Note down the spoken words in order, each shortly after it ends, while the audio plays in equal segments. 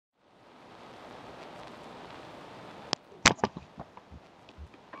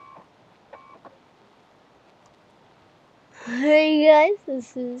Hey guys,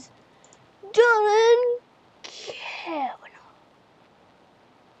 this is Dylan Kavanaugh.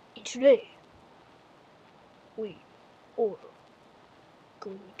 And today, we are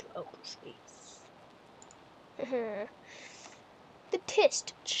going to outer space. The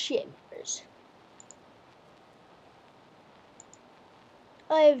test chambers.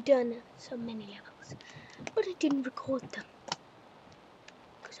 I have done so many levels, but I didn't record them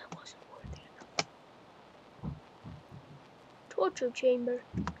because I wasn't worthy enough. Torture chamber,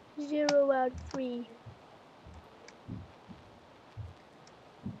 0 out of 3.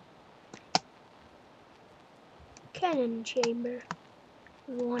 Cannon chamber,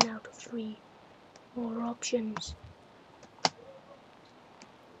 1 out of 3. More options.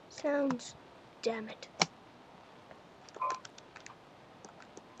 Sounds, damn it.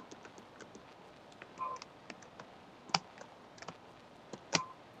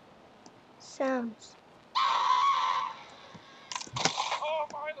 Sounds. Oh,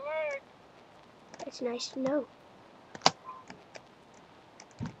 my leg! That's nice to know.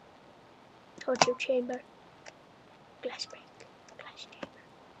 Torture chamber. Glass break. Glass chamber.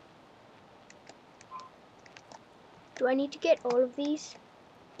 Do I need to get all of these?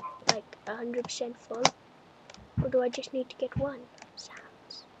 Like 100% full? Or do I just need to get one?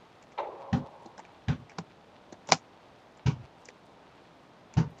 Sounds.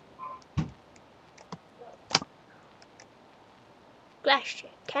 Glass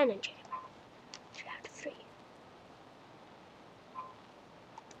chamber. Cannon chamber. 3 out of 3.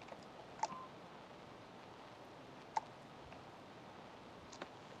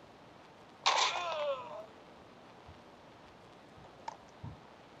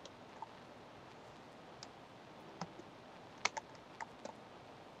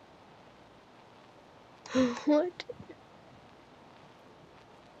 What?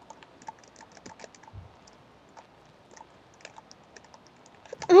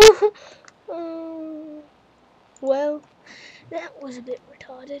 Well, that was a bit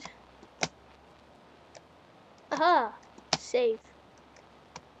retarded. Aha! Save.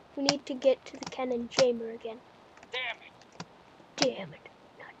 We need to get to the cannon chamber again. Damn it! Damn it.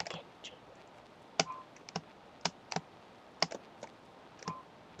 Not the cannon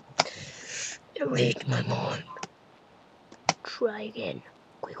chamber. Read my mind. Try again.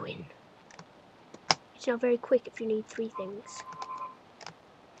 Quick win. It's not very quick if you need 3 things.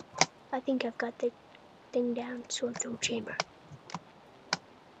 I think I've got the thing down. Sword through chamber.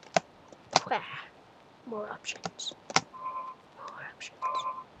 More options. More options.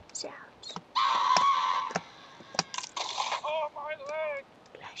 Sounds. Oh, my leg!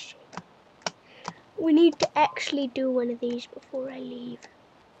 Glass chamber. We need to actually do one of these before I leave.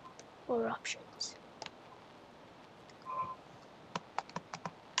 More options.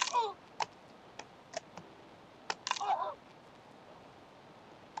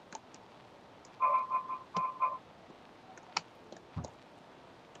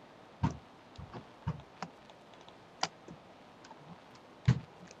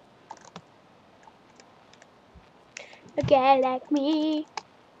 A guy like me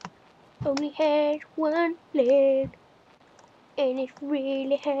only has 1 leg, and it's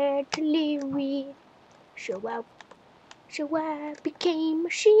really hard to live with. So I became a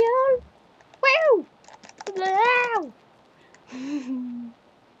shield. Wow! Wow!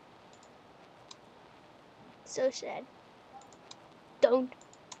 So sad. Don't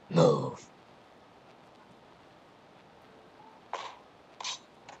move.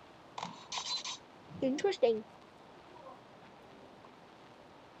 Interesting.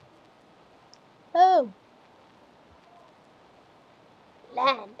 Oh.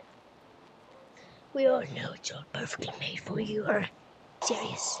 Land. We all know it's all perfectly made for you. Are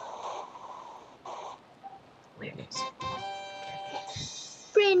serious. Weirdness.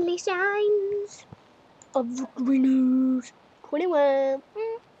 Friendly signs of the greenhouse. 21.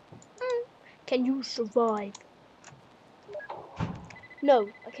 Can you survive? No,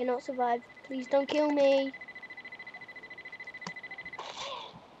 I cannot survive. Please don't kill me.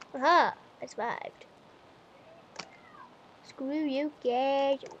 Aha, I survived. Screw you,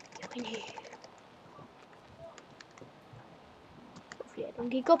 guys. I'm in here. Hopefully I don't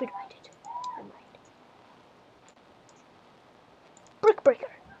get copyrighted. I might. Brick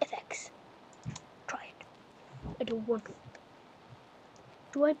Breaker, FX. Try it. I don't want to.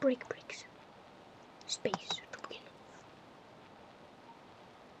 Do I break bricks? Space to begin.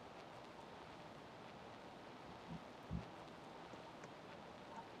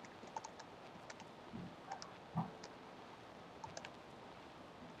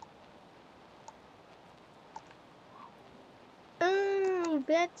 Oh,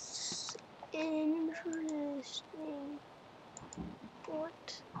 that's interesting.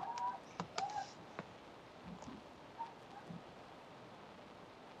 What?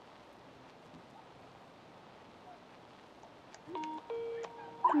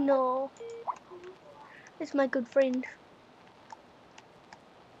 No. It's my good friend.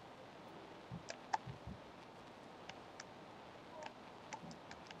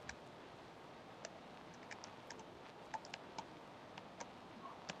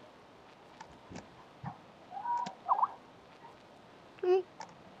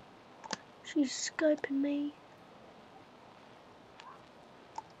 She's Skyping me.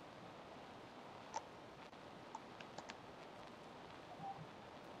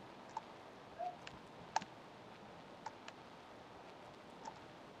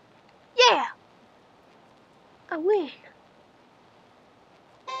 Yeah! I win.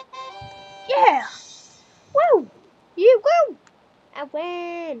 Yeah! Woo! You woo! I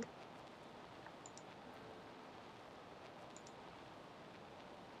win.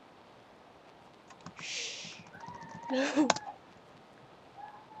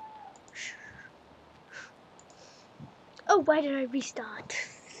 Oh, why did I restart?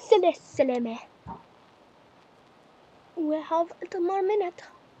 Silly me. We have 2 more minutes.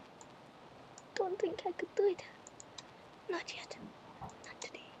 Don't think I could do it. Not yet. Not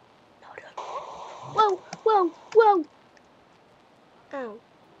today. No. Whoa, whoa, whoa. Ow.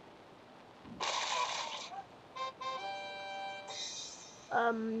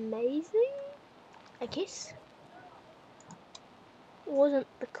 Amazing, I guess. It wasn't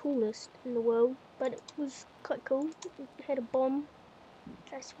the coolest in the world, but it was quite cool. It had a bomb.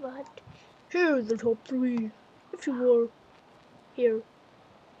 I survived. Here are the top 3. If you were here,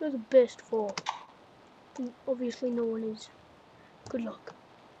 you're the best of all. Obviously no one is. Good luck.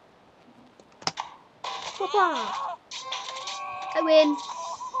 Papa! I win.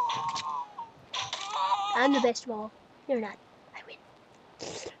 I'm the best of all. You're not. I win.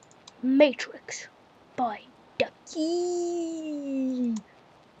 Matrix by Ducky.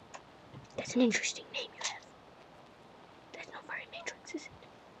 That's an interesting name you have. That's not very Matrix, is it?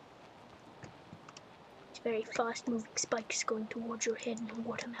 It's very fast moving spikes going towards your head in a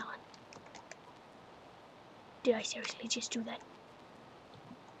watermelon. Did I seriously just do that?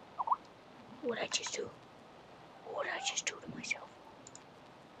 What did I just do? What did I just do to myself?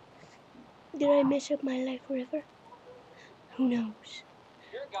 Did I mess up my life forever? Who knows?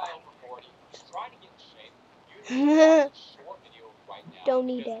 You're a guy over 40 who's trying to get in shape. Short video right now. Don't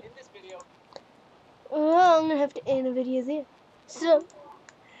need that. In this video, Well, I'm gonna have to end the video there. So,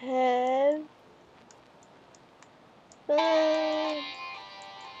 have fun.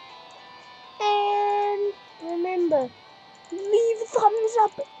 And remember, leave a thumbs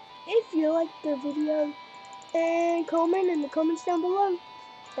up if you liked the video. And comment in the comments down below.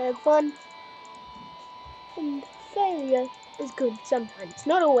 Have fun. And failure is good sometimes,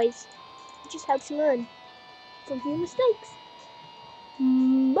 not always. It just helps you learn from your mistakes.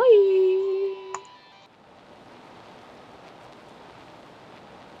 Bye.